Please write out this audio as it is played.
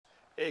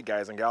Hey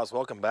guys and gals,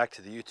 welcome back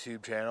to the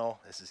YouTube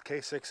channel. This is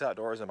K6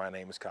 Outdoors and my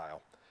name is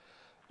Kyle.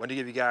 I wanted to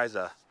give you guys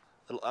a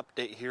little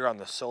update here on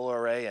the solar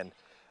array, and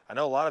I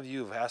know a lot of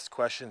you have asked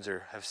questions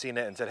or have seen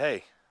it and said,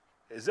 hey,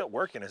 is it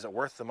working? Is it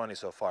worth the money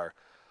so far?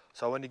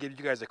 So I wanted to give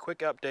you guys a quick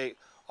update.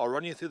 I'll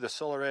run you through the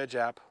SolarEdge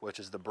app, which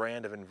is the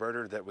brand of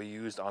inverter that we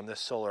used on this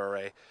solar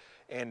array,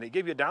 and to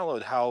give you a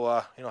download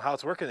how how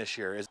it's working this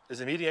year. Is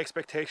it meeting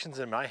expectations?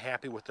 Am I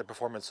happy with the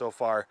performance so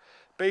far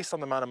based on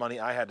the amount of money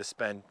I had to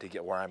spend to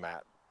get where I'm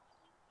at?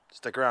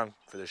 Stick around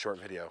for this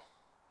short video.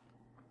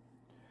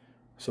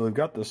 So we've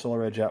got the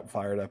SolarEdge app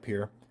fired up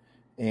here,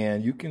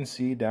 and you can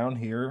see down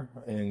here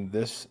in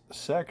this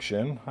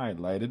section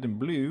highlighted in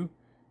blue,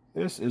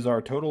 this is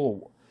our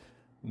total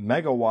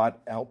megawatt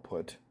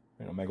output,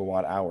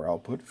 megawatt hour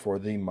output for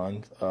the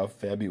month of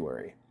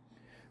February.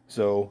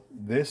 So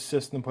this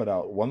system put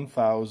out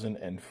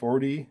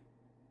 1,040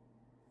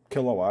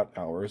 kilowatt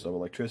hours of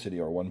electricity,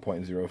 or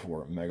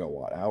 1.04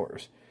 megawatt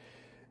hours.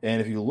 And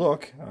if you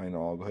look,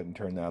 I'll go ahead and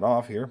turn that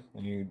off here,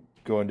 and you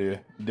go into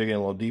digging a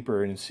little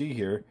deeper and see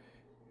here,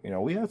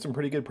 we had some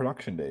pretty good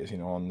production days.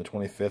 On the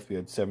 25th, we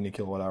had 70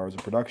 kilowatt hours of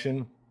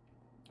production.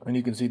 And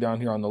you can see down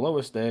here on the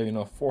lowest day,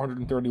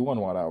 431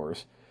 watt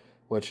hours,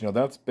 which,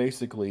 that's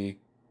basically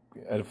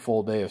a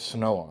full day of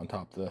snow on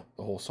top of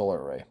the whole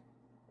solar array.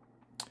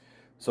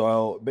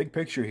 So big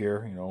picture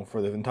here,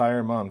 for the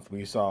entire month,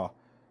 we saw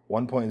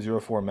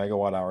 1.04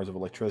 megawatt hours of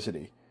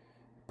electricity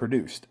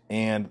produced.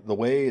 And the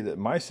way that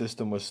my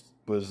system was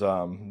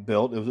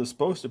built, it was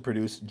supposed to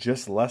produce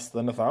just less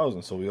than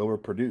 1,000. So we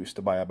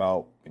overproduced by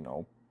about, it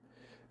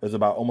was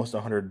about almost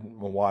 100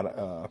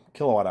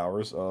 kilowatt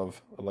hours of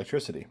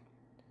electricity.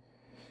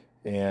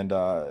 And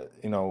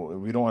we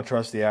don't want to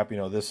trust the app.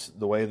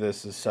 The way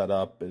this is set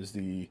up is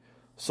the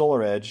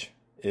SolarEdge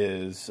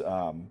is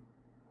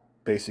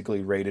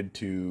basically rated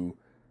to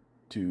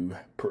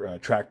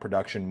track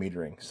production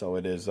metering. So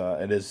it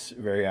is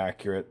very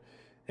accurate,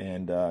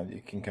 and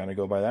you can kind of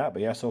go by that.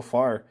 But yeah, so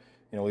far,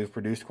 we've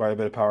produced quite a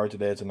bit of power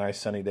today. It's a nice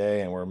sunny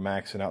day, and we're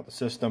maxing out the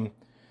system.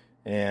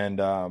 And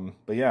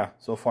but yeah,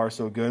 so far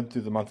so good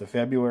through the month of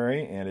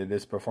February, and it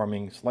is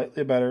performing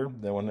slightly better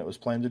than when it was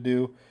planned to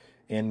do.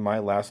 And my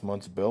last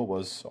month's bill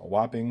was a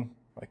whopping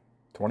like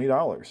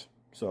 $20.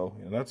 So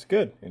that's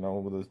good.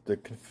 With the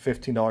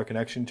 $15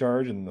 connection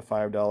charge and the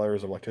 $5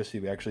 of electricity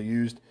we actually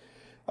used,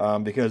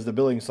 because the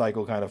billing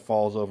cycle kind of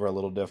falls over a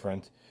little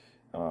different.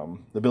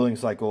 The billing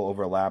cycle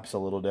overlaps a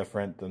little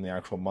different than the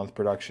actual month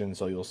production.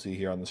 So you'll see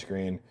here on the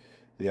screen,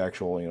 the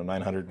actual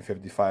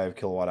 955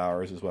 kilowatt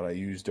hours is what I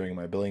used during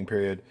my billing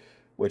period,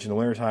 which in the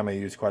wintertime I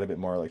use quite a bit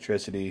more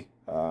electricity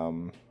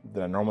than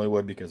I normally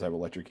would, because I have an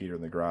electric heater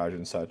in the garage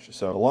and such.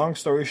 So long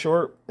story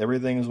short,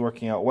 everything is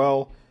working out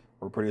well.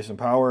 We're producing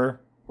power.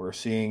 We're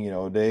seeing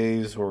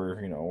days where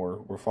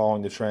we're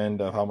following the trend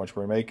of how much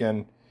we're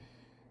making.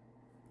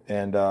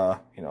 And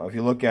if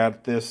you look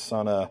at this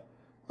on a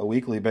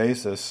weekly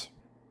basis,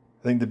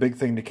 I think the big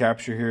thing to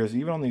capture here is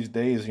even on these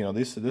days,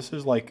 this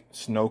is like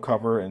snow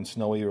cover and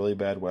snowy, really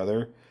bad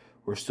weather.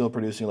 We're still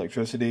producing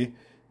electricity,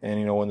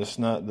 and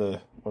when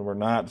we're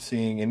not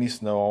seeing any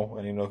snow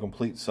and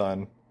complete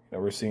sun,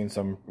 we're seeing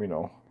some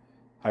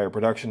higher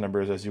production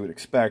numbers, as you would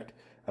expect,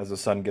 as the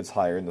sun gets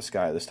higher in the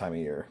sky this time of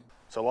year.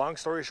 So long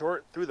story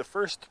short, through the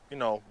first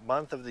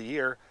month of the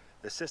year,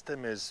 the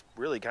system is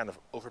really kind of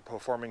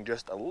overperforming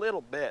just a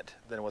little bit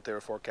than what they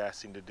were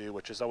forecasting to do,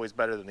 which is always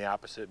better than the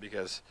opposite,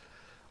 because,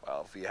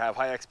 well, if you have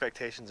high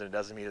expectations and it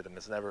doesn't meet it, then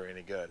it's never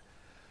any good.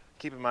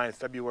 Keep in mind,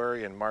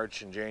 February and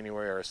March and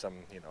January are some,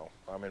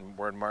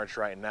 we're in March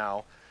right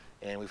now,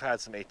 and we've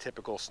had some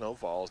atypical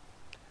snowfalls.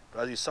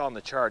 But as you saw in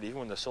the chart, even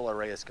when the solar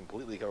array is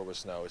completely covered with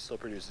snow, it still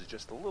produces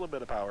just a little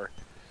bit of power,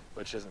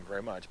 which isn't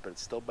very much, but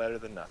it's still better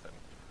than nothing.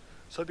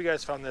 So hope you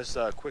guys found this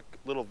quick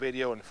little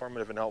video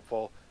informative and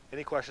helpful.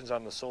 Any questions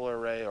on the solar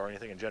array or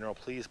anything in general,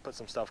 please put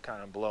some stuff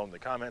kind of below in the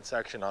comment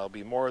section. I'll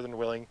be more than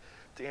willing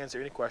to answer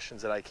any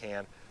questions that I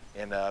can,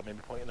 and maybe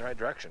point you in the right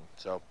direction.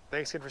 So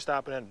thanks again for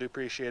stopping in. I do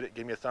appreciate it.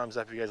 Give me a thumbs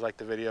up if you guys like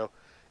the video,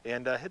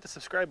 and hit the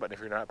subscribe button if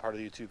you're not part of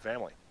the YouTube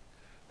family.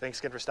 Thanks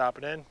again for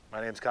stopping in.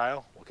 My name's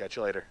Kyle. We'll catch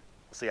you later.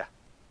 See ya.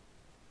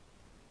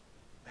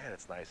 Man,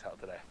 it's nice out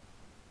today.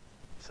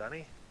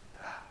 Sunny.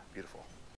 Beautiful.